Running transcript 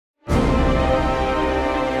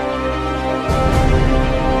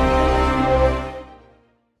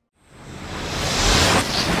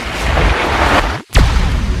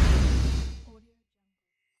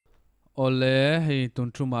ole hi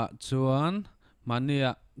tuntruma chuan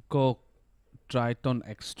mania kok TRITON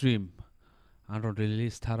extreme an ron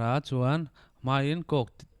release thara chuan main kok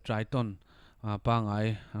TRITON pangai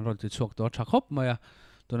an ron ti chuak to thakop maya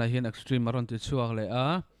tuna hian extreme ron ti chuak le a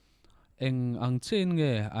eng ang chin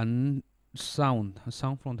nge an sound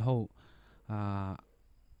from ho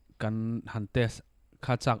kan han test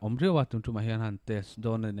kha chak om rewa tuntruma hian han test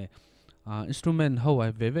don ne instrument ho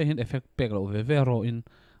ai ve hin effect pek lo ve ro in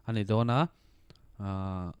ani dona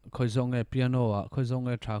khoi zong nge piano khoi zong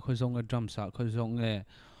nge tha khoi zong nge drum sa khoi zong nge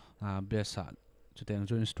bass sa chu teng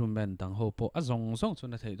chu instrument dang ho po azong zong chu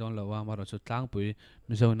na thei don lo wa ma ro chu tlang pui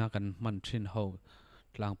mi zo na kan man thin ho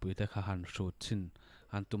tlang pui te kha han shu chin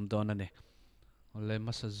han tum don ani le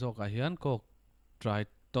masa zok a hian ko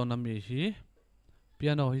TRITON ami hi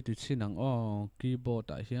piano hi ti chinang keyboard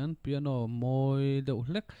a hian piano moi deuh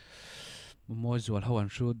hlek moi zual ho an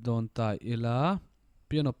shu don ta ila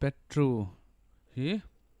piano petru hi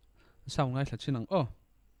sao ngay là chinang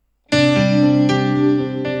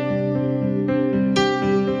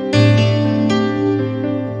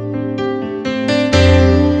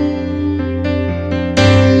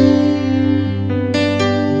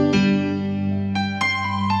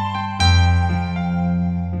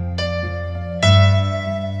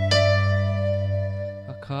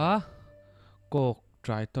akha kok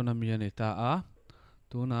TRITON ami ani ta a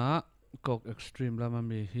tuna kok extreme lama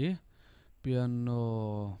mi hi piano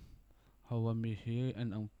hawa mi hi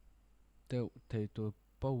an ang teu thei tu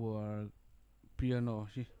power piano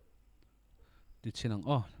hi ti chinang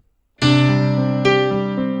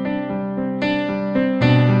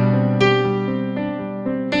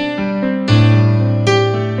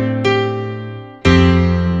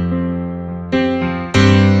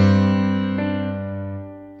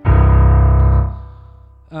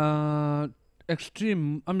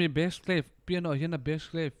extreme ami bass clef piano hian a bass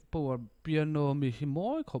clef power piano mi hi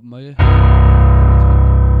moi khop mai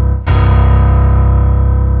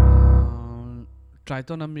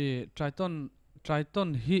TRITON ami TRITON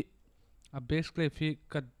hi a bass clef hi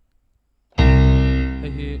kat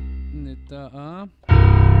hi nita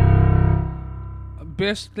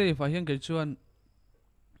bass clef a hian ke chuan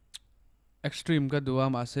extreme ka duwa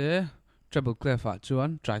ma se treble clef a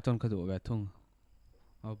chuan TRITON ka du ve thung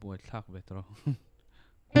boy thak ve tro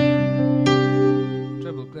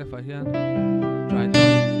treble clef a hian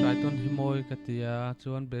TRITON hi moi ka tia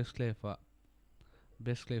chuan bass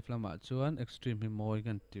clef lama chuan extreme hi moi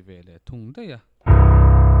kan ti ve le thung da ya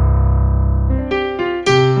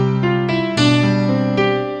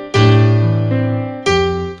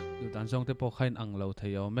du dan jong te po khain ang lo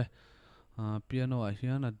thei me piano a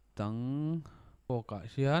hian a dang poka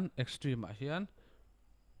hian extreme a hian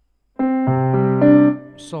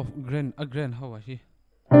soft grain how hi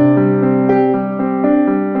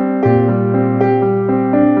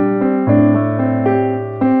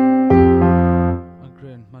a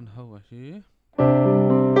grain man how hi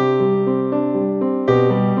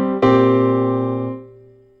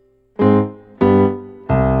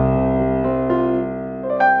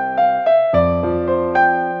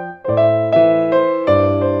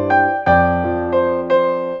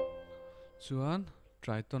chuan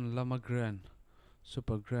TRITON lama grain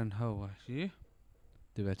super grand how hi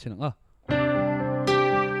ti ve chinang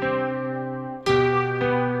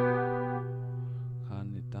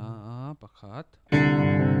khanita pakhat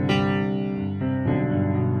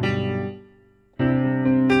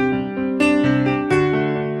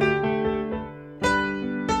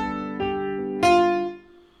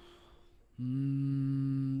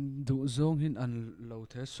du zong hin an lo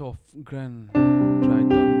the soft grand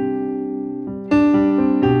TRITON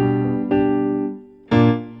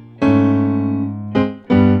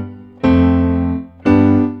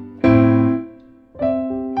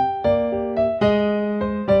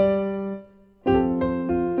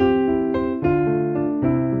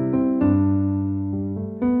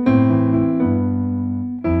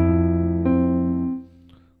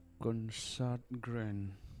concert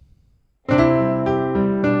grand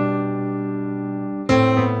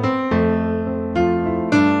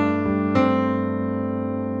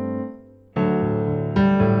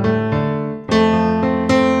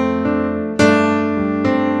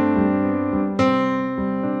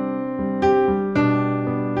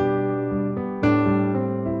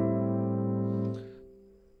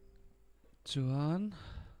chuan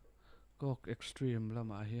kok extreme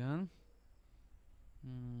lama hian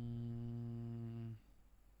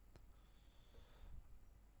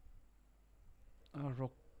a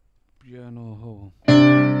rock piano ho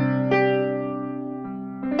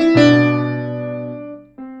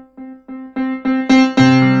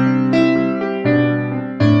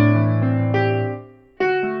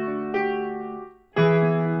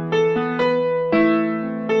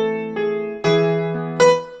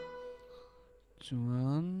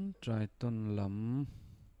TRITON lam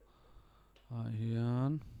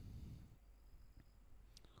hian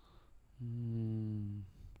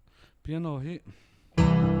piano hi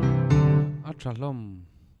a thalom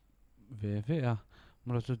ve a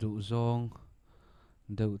mara chu du zong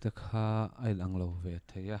deuh te kha ai lang lo ve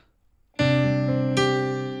theia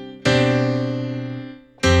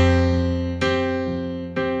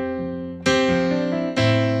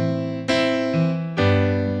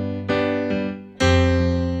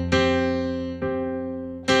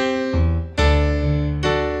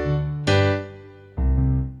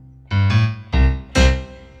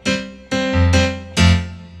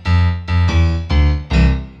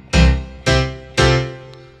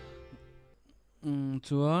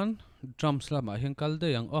chuan drums lamah hian kal de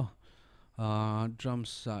ang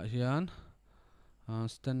drums ah hian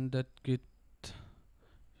standard kit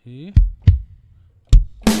hi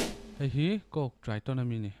hei KORG TRITON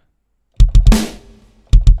ami ni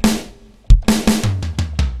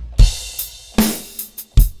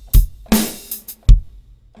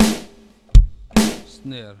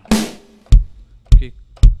snare kick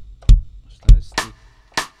slide stick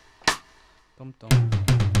tom tom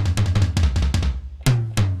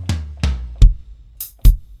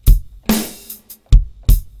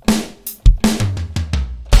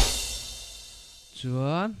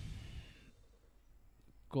chuan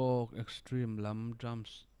KORG extreme lam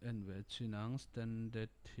drums en ve chinang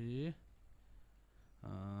standard hi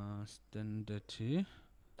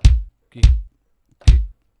kick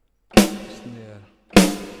snare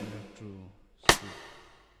true stick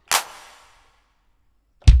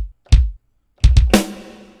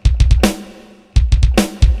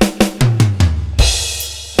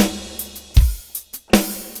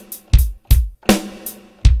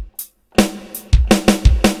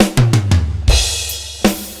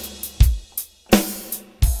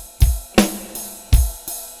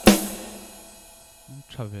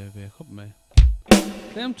về khúc mày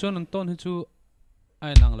em cho nên tôn hi chu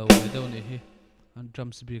ai nang lo về đâu nè hi an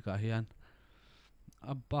drums bi cả hian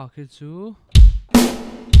abba khi chu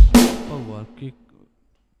power kick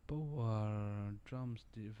power drums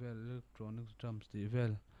ti vel electronic drums ti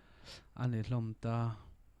vel ani hlom ta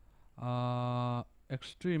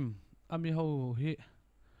extreme ami ho hi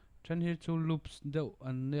chen hi chu loops deuh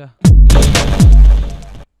an nia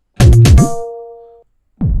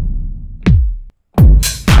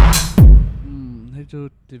chu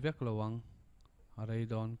ti vek lawang arei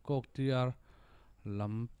don KORG TR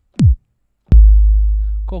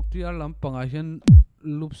lam panga hian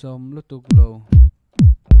loop som lutuk lo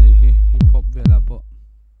ni hi hip hop vela po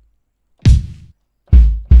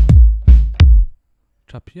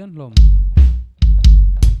thapian lom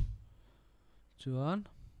chuan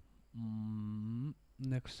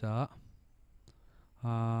next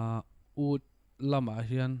ut lama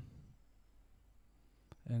hian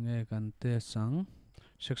enge kan te sang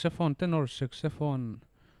saxophone tenor sax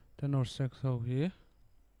ho hi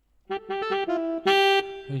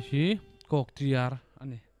hi KORG TR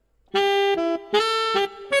ani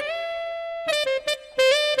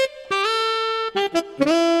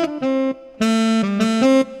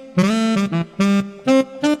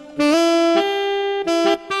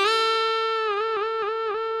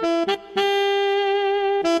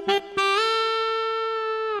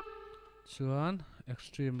chuan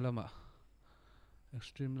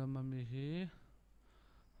extreme lama mi hi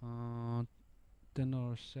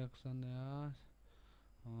tenor sax ania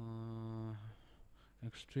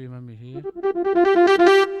extreme mi hi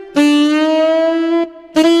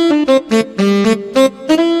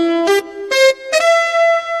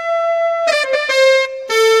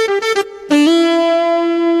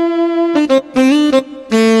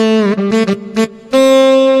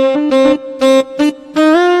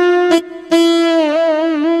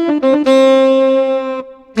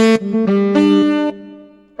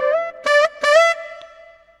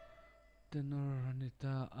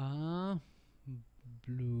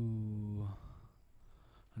blue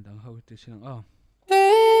andang how it is yang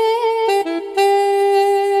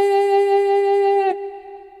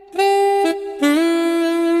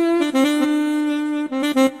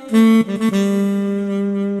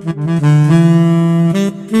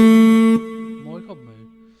moi khop mai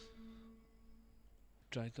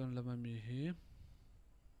TRITON lama mi hi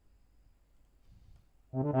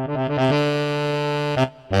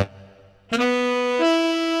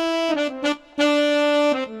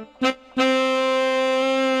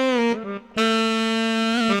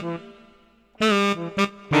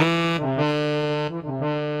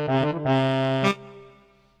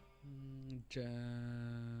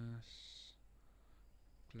jazz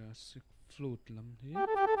classic flute lam hi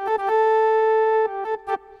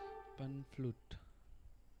pan flute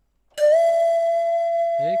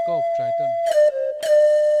hey KORG TRITON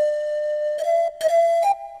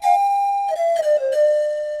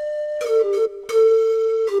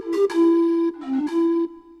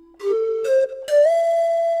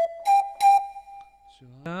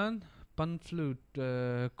chuan pan flute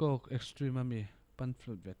KORG extreme ami pan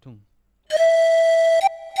flute ve thung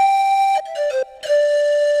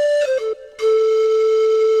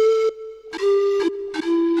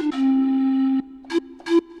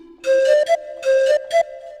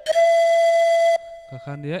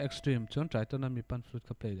kakhan dia extreme chuan TRITON ami pan flute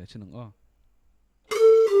ka play le chinang o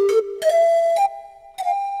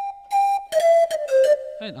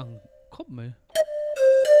ein ang khop mai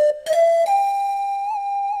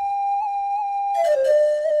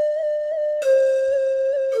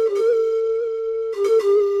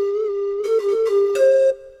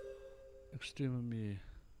extreme ami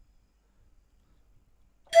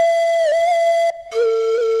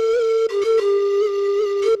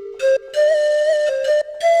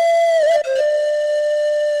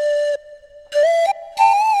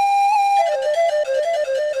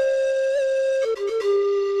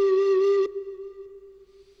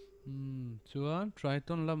chuan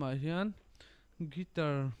TRITON lama hian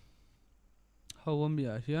guitar hawami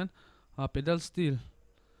a hian pedal steel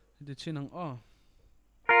di chinang o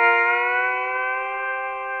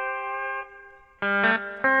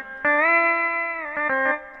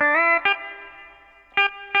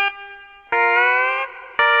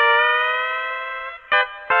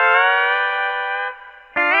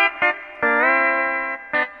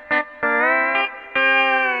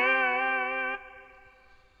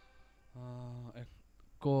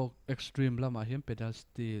KORG extreme lama hian pedal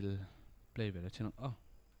steel play ve le chinang o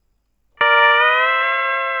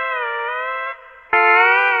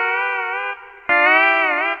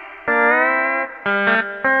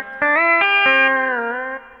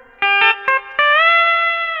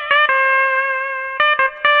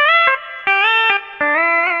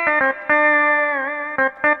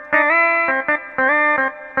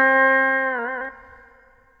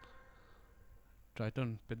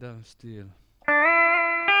TRITON pedal steel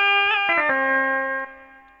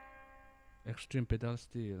extreme pedal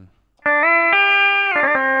steel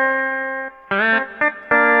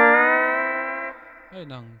ai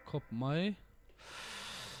nang khop mai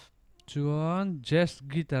chuan jazz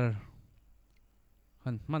guitar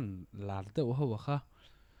han man lar deuh ho kha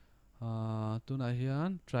tuna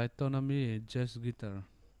hian TRITON ami jazz guitar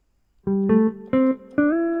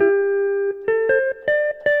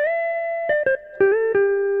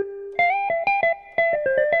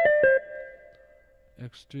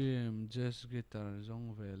extreme jazz guitar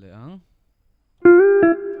zong ve le ang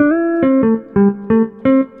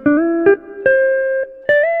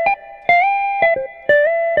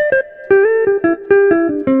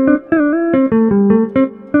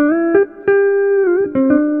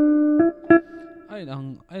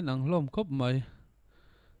ai nang hlom khop mai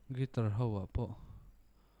guitar hawa po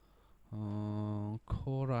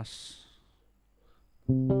chorus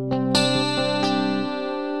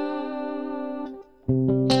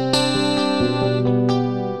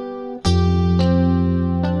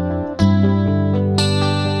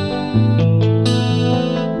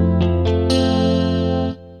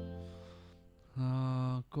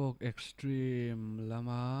KORG extreme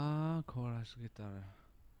lama chorus guitar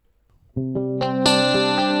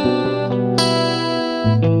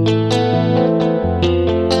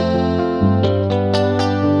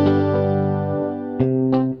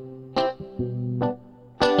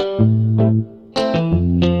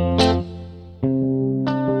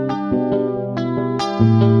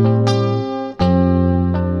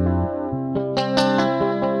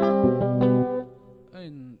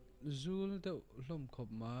zul deuh hlom khop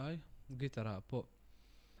mai guitar a po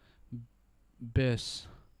bass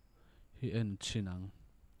hi en chinang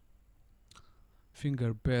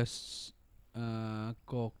finger bass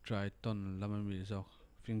KORG TRITON lama mi zok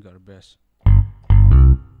finger bass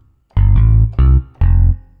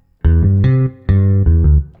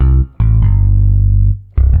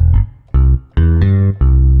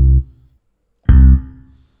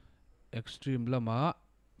extreme lama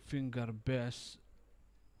finger bass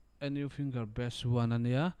any finger bass one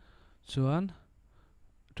ania chuan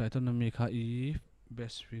TRITON ami kha i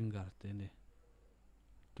bass finger te ni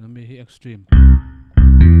tunami hi extreme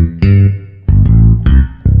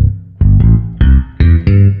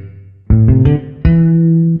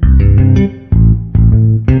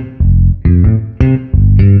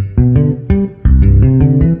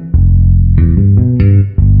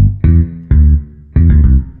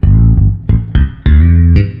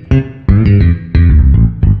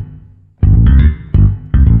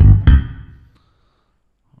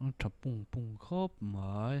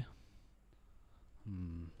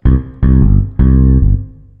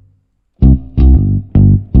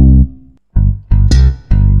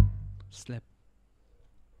slap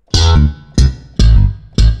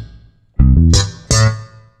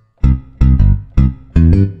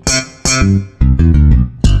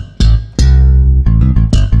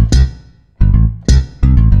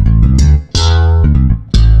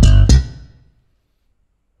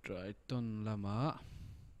TRITON lama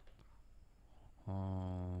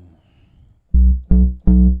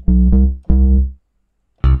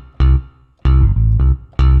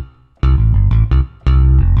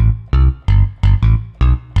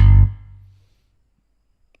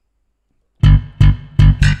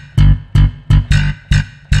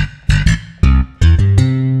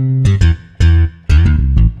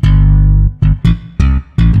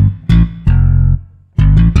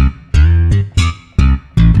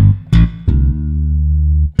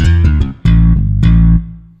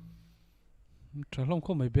Tralong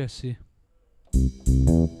ko may besi.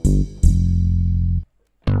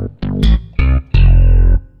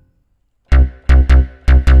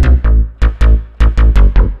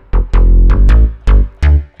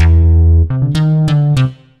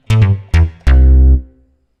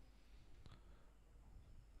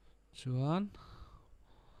 Chuan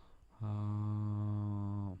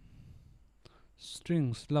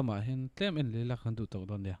strings lama hin tlem en lela kan du tok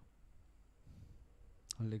don ya.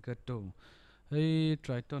 Legato. Hey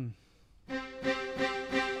TRITON.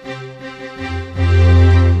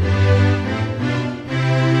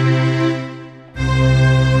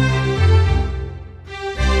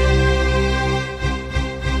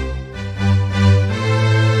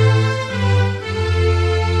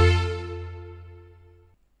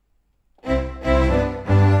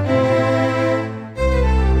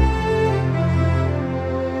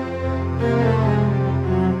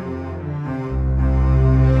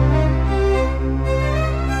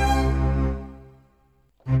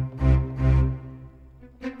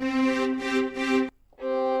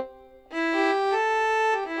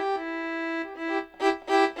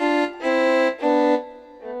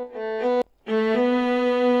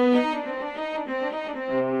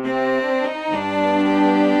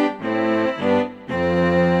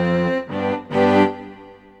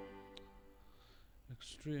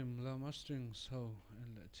 Extreme lama strings ho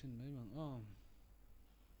en la chin mai mang om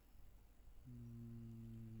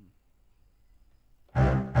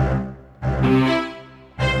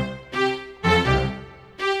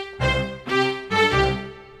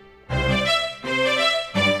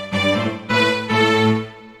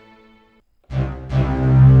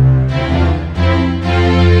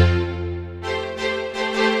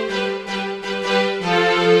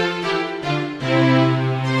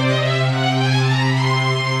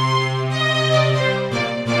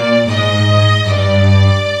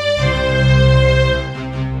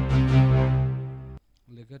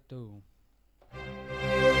legato.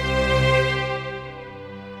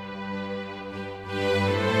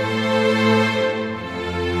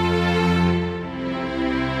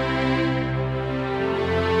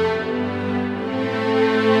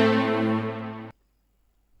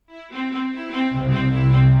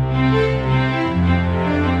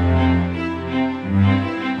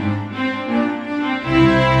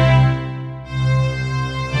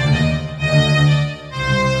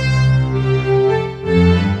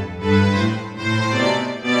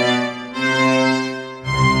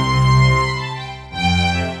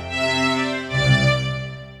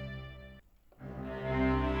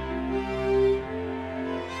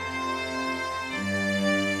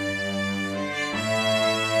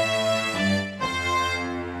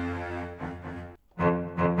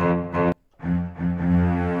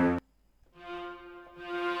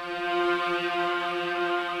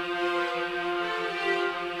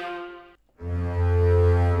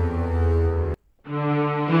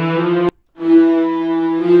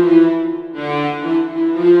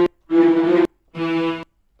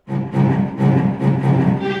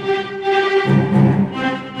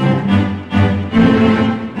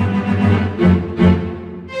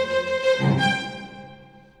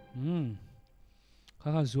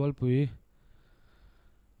 Kaka zual pui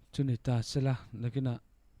chunita sela lakina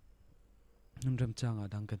nunram changa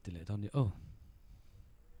dang kan tile tawni oh